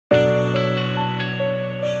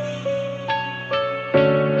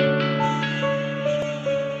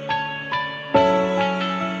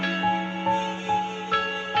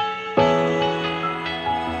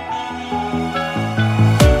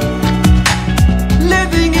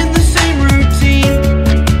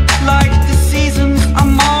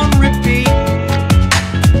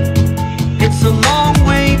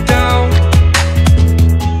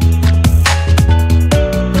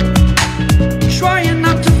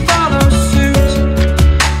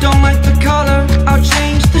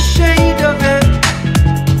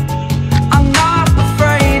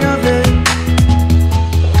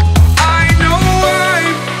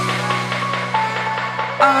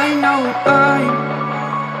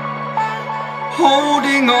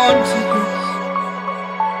holding on to this,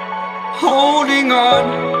 holding on.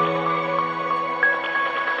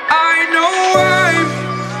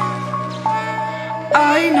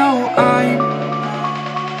 I know I'm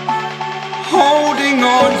holding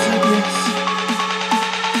on to this,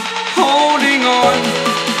 holding on.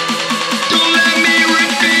 Don't let me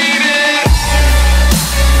repeat it.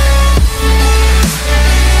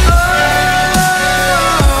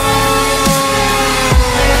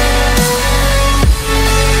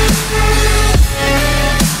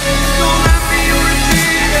 Don't let me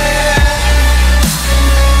repeat it.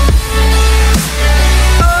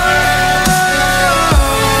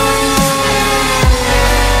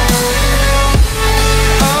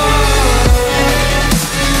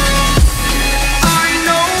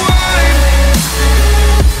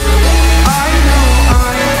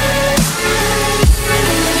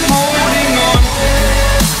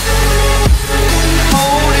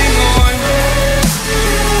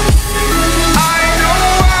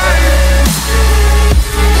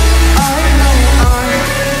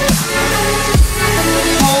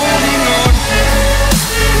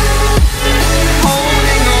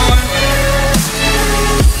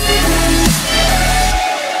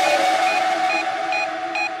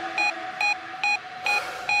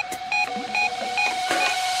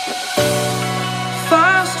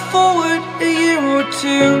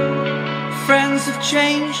 Friends have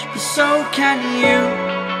changed, but so can you.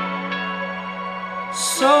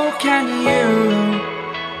 So can you.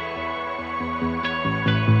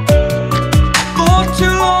 For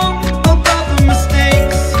too long about the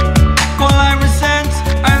mistakes, while I resent,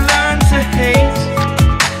 I learned to hate.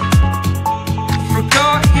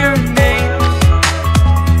 Forgot your names.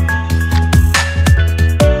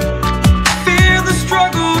 Fear the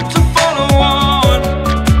struggle to follow on.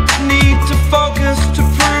 Need to focus to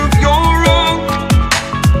prove you're wrong.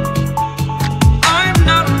 I'm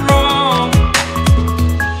not wrong.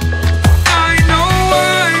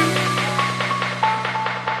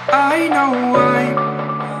 I know I'm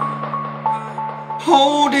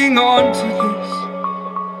holding on to this,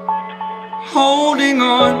 holding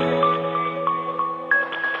on.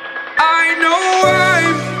 I know